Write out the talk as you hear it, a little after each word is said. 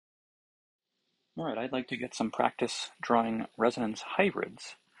All right, I'd like to get some practice drawing resonance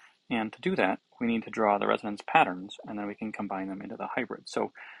hybrids. And to do that, we need to draw the resonance patterns, and then we can combine them into the hybrid.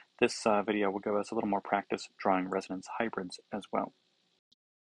 So this video will give us a little more practice drawing resonance hybrids as well.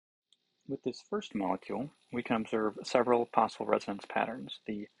 With this first molecule, we can observe several possible resonance patterns.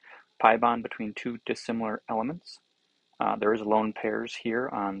 The pi bond between two dissimilar elements. There is lone pairs here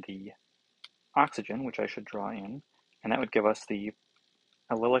on the oxygen, which I should draw in, and that would give us the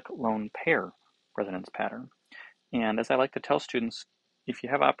allylic lone pair resonance pattern. And as I like to tell students, if you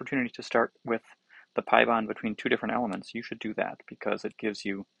have opportunity to start with the pi bond between two different elements, you should do that because it gives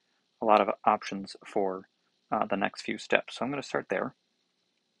you a lot of options for the next few steps. So I'm going to start there.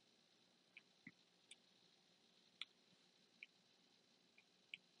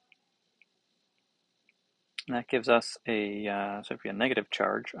 And that gives us a negative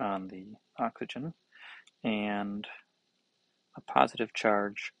charge on the oxygen and a positive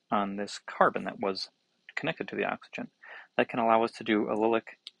charge on this carbon that was connected to the oxygen. That can allow us to do allylic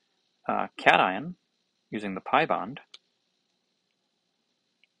cation using the pi bond.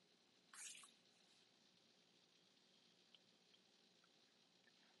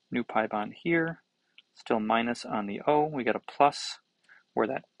 New pi bond here, still minus on the O. We get a plus where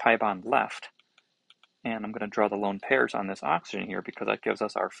that pi bond left. And I'm going to draw the lone pairs on this oxygen here because that gives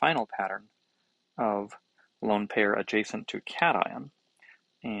us our final pattern of lone pair adjacent to cation.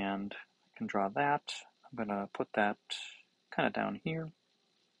 And I can draw that. I'm going to put that kind of down here.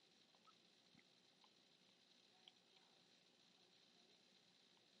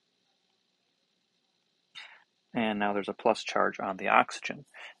 And now there's a plus charge on the oxygen.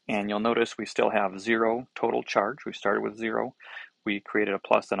 And you'll notice we still have 0 total charge. We started with 0. We created a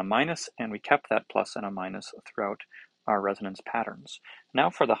plus and a minus, and we kept that plus and a minus throughout our resonance patterns. Now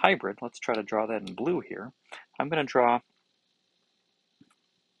for the hybrid, let's try to draw that in blue here. I'm going to draw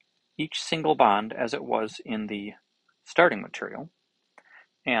each single bond as it was in the starting material.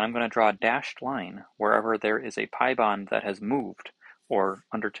 And I'm going to draw a dashed line wherever there is a pi bond that has moved or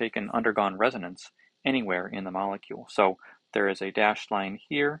undergone resonance anywhere in the molecule. So there is a dashed line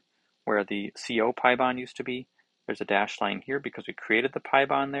here where the CO pi bond used to be. There's a dashed line here because we created the pi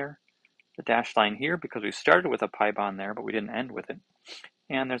bond there. The dashed line here because we started with a pi bond there, but we didn't end with it.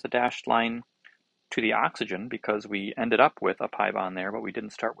 And there's a dashed line to the oxygen because we ended up with a pi bond there, but we didn't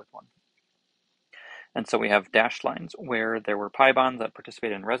start with one. And so we have dashed lines where there were pi bonds that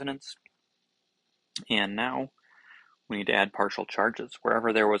participated in resonance. And now we need to add partial charges.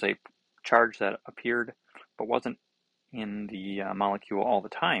 Wherever there was a charge that appeared but wasn't in the molecule all the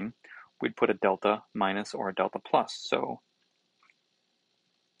time, we'd put a delta minus or a delta plus. So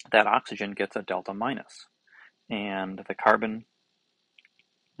that oxygen gets a delta minus, and the carbon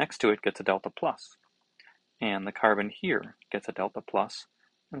next to it gets a delta plus, and the carbon here gets a delta plus,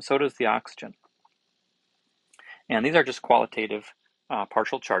 and so does the oxygen. And these are just qualitative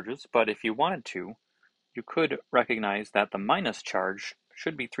partial charges, but if you wanted to, you could recognize that the minus charge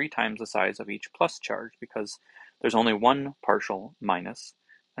should be 3 times the size of each plus charge because there's only one partial minus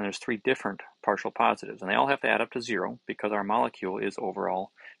and there's 3 different partial positives, and they all have to add up to 0 because our molecule is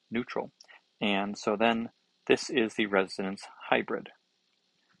overall neutral. And so then this is the resonance hybrid.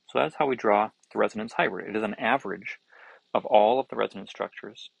 So that's how we draw the resonance hybrid. It is an average of all of the resonance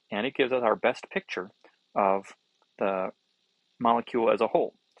structures, and it gives us our best picture of the molecule as a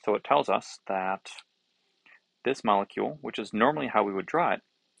whole. So it tells us that this molecule, which is normally how we would draw it,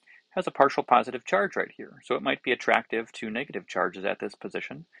 has a partial positive charge right here. So it might be attractive to negative charges at this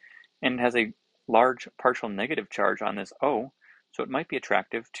position, and it has a large partial negative charge on this O, so it might be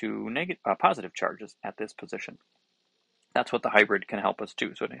attractive to positive charges at this position. That's what the hybrid can help us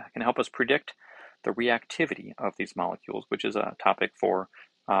do. So it can help us predict the reactivity of these molecules, which is a topic for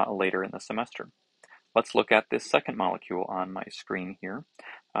later in the semester. Let's look at this second molecule on my screen here.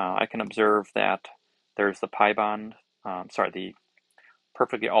 I can observe that there's the pi bond, the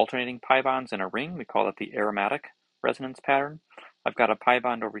perfectly alternating pi bonds in a ring. We call it the aromatic resonance pattern. I've got a pi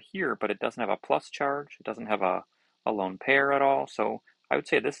bond over here, but it doesn't have a plus charge. It doesn't have a lone pair at all. So I would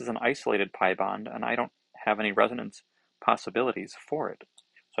say this is an isolated pi bond, and I don't have any resonance possibilities for it.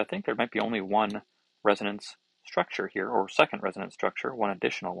 So I think there might be only one resonance structure here, or second resonance structure, one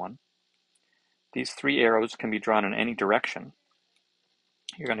additional one. These 3 arrows can be drawn in any direction.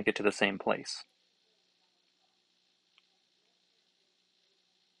 You're going to get to the same place.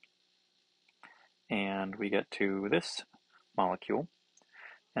 And we get to this molecule.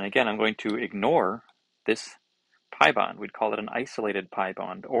 And again, I'm going to ignore this pi bond. We'd call it an isolated pi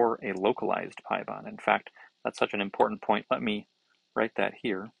bond or a localized pi bond. In fact, that's such an important point. Let me write that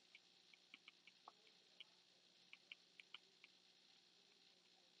here.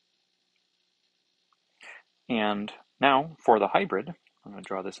 And now for the hybrid, I'm going to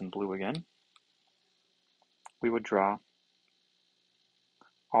draw this in blue again. We would draw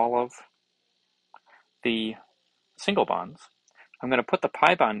all of the single bonds. I'm going to put the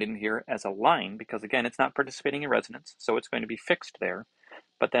pi bond in here as a line because, again, it's not participating in resonance, so it's going to be fixed there.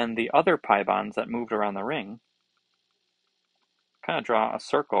 But then the other pi bonds that moved around the ring, kind of draw a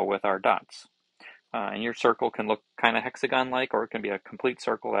circle with our dots. And your circle can look kind of hexagon-like, or it can be a complete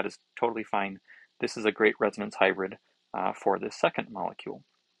circle. That is totally fine. This is a great resonance hybrid for this second molecule.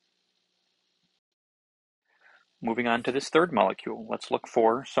 Moving on to this third molecule, let's look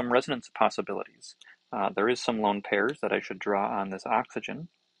for some resonance possibilities. There is some lone pairs that I should draw on this oxygen.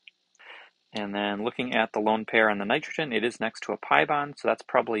 And then looking at the lone pair on the nitrogen, it is next to a pi bond, so that's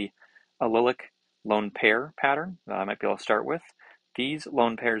probably a allylic lone pair pattern that I might be able to start with. These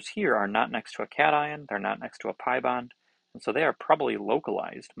lone pairs here are not next to a cation, they're not next to a pi bond, and so they are probably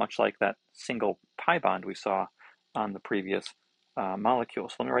localized, much like that single pi bond we saw on the previous molecule.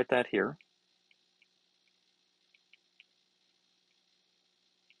 So let me write that here.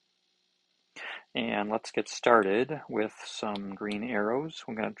 And let's get started with some green arrows.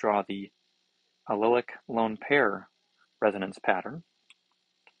 We're going to draw the allylic lone pair resonance pattern.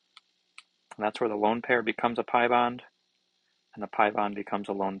 And that's where the lone pair becomes a pi bond, and the pi bond becomes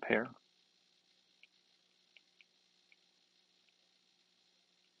a lone pair.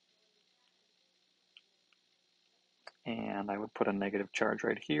 And I would put a negative charge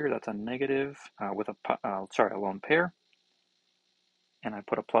right here. That's a negative with a lone pair. And I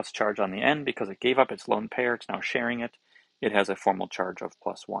put a plus charge on the end because it gave up its lone pair. It's now sharing it. It has a formal charge of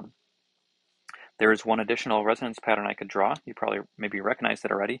 +1. There is one additional resonance pattern I could draw. You probably maybe recognized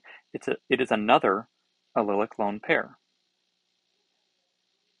it already. It is another allylic lone pair.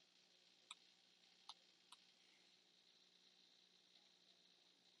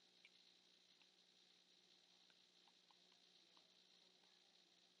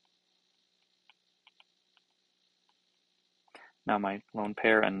 Now my lone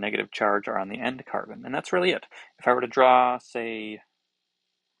pair and negative charge are on the end carbon, and that's really it. If I were to draw, say,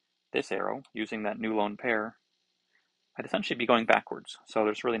 this arrow using that new lone pair, I'd essentially be going backwards, so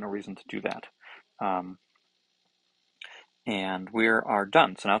there's really no reason to do that. And we are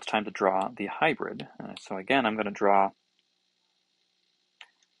done. So now it's time to draw the hybrid. So again, I'm going to draw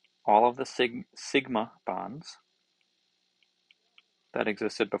all of the sigma bonds that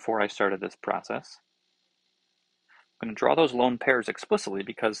existed before I started this process. I'm going to draw those lone pairs explicitly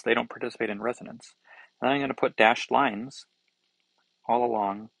because they don't participate in resonance. And then I'm going to put dashed lines all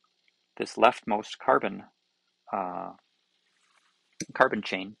along this leftmost carbon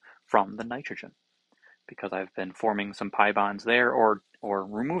chain from the nitrogen, because I've been forming some pi bonds there or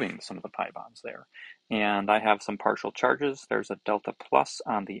removing some of the pi bonds there. And I have some partial charges. There's a delta plus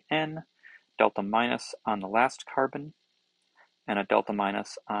on the N, delta minus on the last carbon, and a delta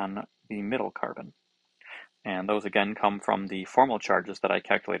minus on the middle carbon. And those again come from the formal charges that I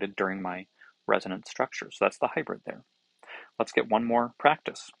calculated during my resonance structure. So that's the hybrid there. Let's get one more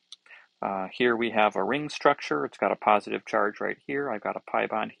practice. Here we have a ring structure. It's got a positive charge right here. I've got a pi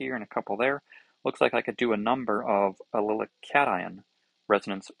bond here and a couple there. Looks like I could do a number of allylic cation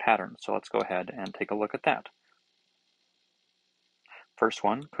resonance patterns. So let's go ahead and take a look at that. First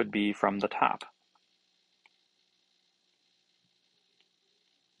one could be from the top.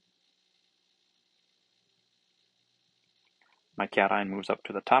 My cation moves up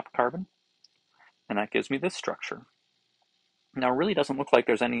to the top carbon, and that gives me this structure. Now it really doesn't look like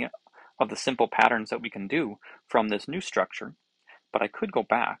there's any of the simple patterns that we can do from this new structure, but I could go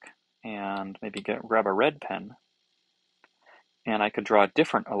back and maybe grab a red pen, and I could draw a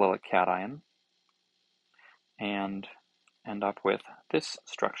different allylic cation and end up with this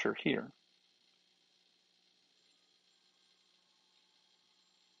structure here.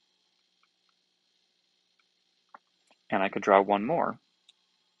 And I could draw one more.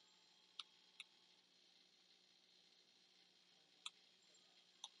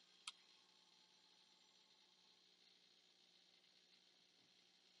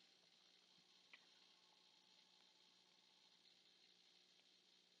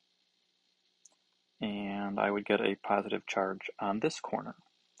 And I would get a positive charge on this corner.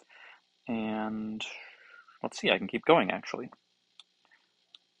 And let's see, I can keep going actually.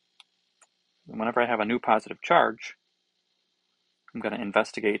 Whenever I have a new positive charge, I'm going to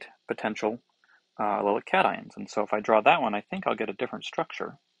investigate potential allylic cations. And so if I draw that one, I think I'll get a different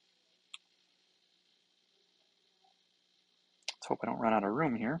structure. Let's hope I don't run out of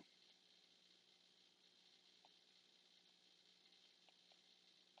room here.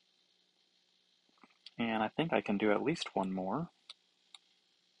 And I think I can do at least one more.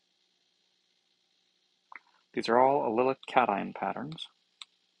 These are all allylic cation patterns.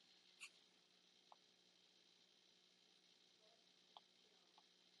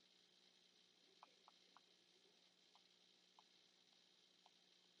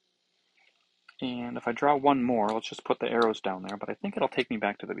 And if I draw one more, let's just put the arrows down there, but I think it'll take me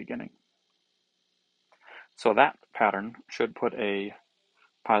back to the beginning. So that pattern should put a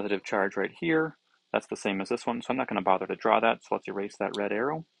positive charge right here. That's the same as this one, so I'm not going to bother to draw that, so let's erase that red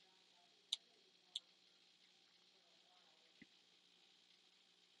arrow.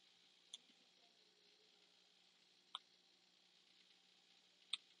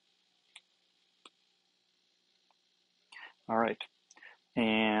 All right,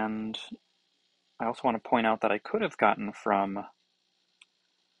 and I also want to point out that I could have gotten from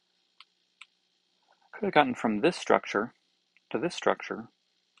this structure to this structure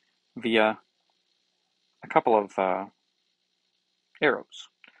via a couple of arrows.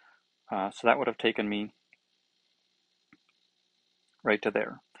 So that would have taken me right to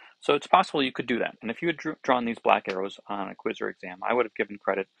there. So it's possible you could do that. And if you had drawn these black arrows on a quiz or exam, I would have given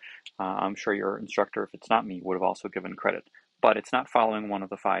credit. I'm sure your instructor, if it's not me, would have also given credit. But it's not following one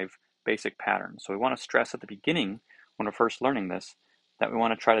of the 5 basic patterns. So we want to stress at the beginning, when we're first learning this, that we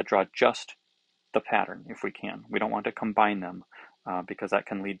want to try to draw just the pattern if we can. We don't want to combine them because that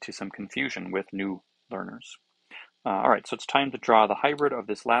can lead to some confusion with new learners. All right, so it's time to draw the hybrid of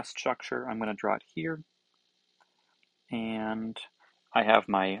this last structure. I'm going to draw it here. And I have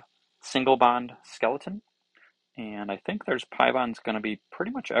my single bond skeleton, and I think there's pi bonds going to be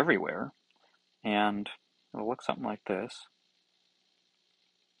pretty much everywhere, and it'll look something like this.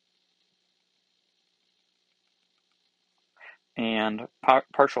 And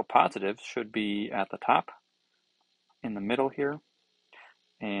partial positives should be at the top, in the middle here,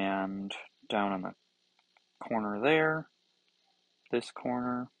 and down in the corner there, this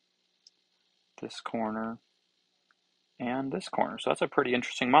corner, and this corner. So that's a pretty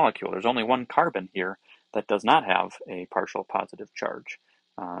interesting molecule. There's only one carbon here that does not have a partial positive charge.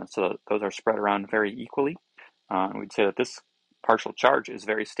 So those are spread around very equally. We'd say that this partial charge is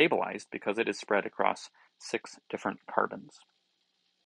very stabilized because it is spread across 6 different carbons.